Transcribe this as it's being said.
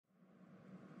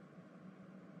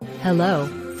Hello,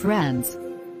 friends.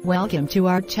 Welcome to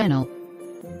our channel.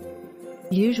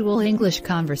 Usual English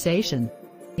conversation.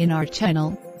 In our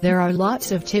channel, there are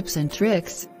lots of tips and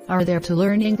tricks, are there to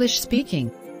learn English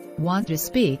speaking. Want to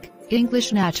speak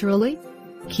English naturally?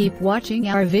 Keep watching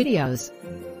our videos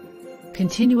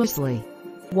continuously.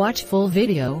 Watch full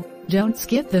video, don't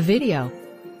skip the video.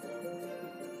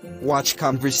 Watch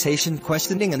conversation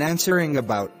questioning and answering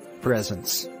about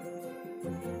presents.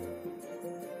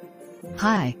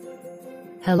 Hi.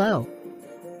 Hello.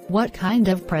 What kind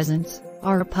of presents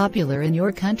are popular in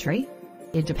your country?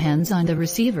 It depends on the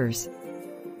receivers.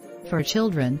 For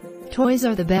children, toys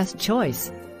are the best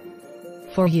choice.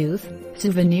 For youth,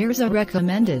 souvenirs are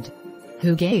recommended.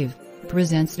 Who gave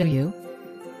presents to you?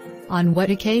 On what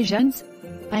occasions?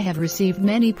 I have received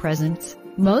many presents,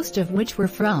 most of which were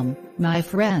from my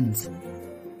friends.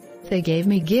 They gave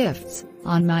me gifts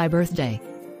on my birthday.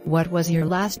 What was your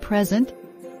last present?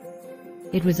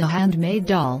 It was a handmade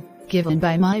doll, given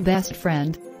by my best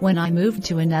friend, when I moved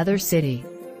to another city.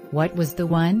 What was the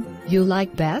one you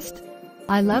liked best?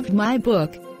 I loved my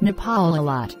book, Nepal a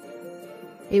lot.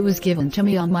 It was given to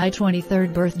me on my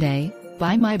 23rd birthday,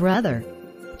 by my brother.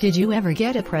 Did you ever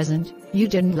get a present you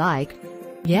didn't like?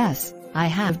 Yes, I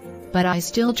have, but I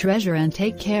still treasure and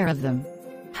take care of them.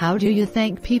 How do you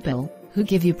thank people who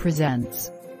give you presents?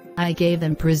 I gave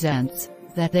them presents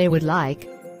that they would like.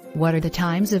 What are the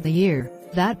times of the year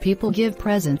that people give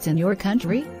presents in your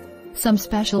country? Some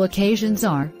special occasions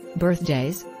are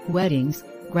birthdays, weddings,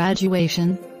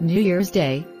 graduation, New Year's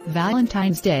Day,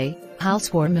 Valentine's Day,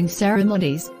 housewarming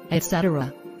ceremonies,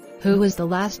 etc. Who was the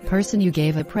last person you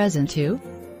gave a present to?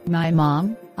 My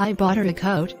mom. I bought her a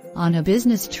coat on a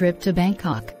business trip to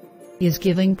Bangkok. Is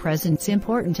giving presents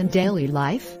important in daily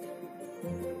life?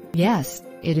 Yes,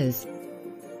 it is.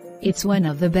 It's one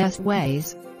of the best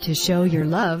ways to show your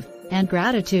love and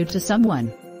gratitude to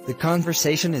someone. The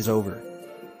conversation is over.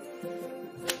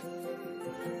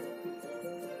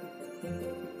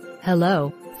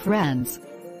 Hello, friends.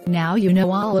 Now you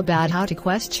know all about how to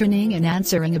questioning and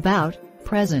answering about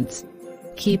presents.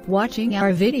 Keep watching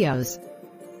our videos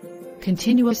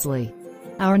continuously.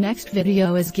 Our next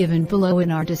video is given below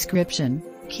in our description.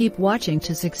 Keep watching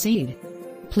to succeed.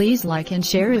 Please like and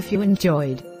share if you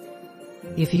enjoyed.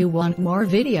 If you want more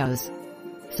videos,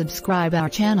 subscribe our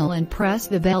channel and press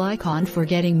the bell icon for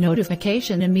getting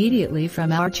notification immediately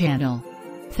from our channel.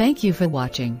 Thank you for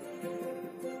watching.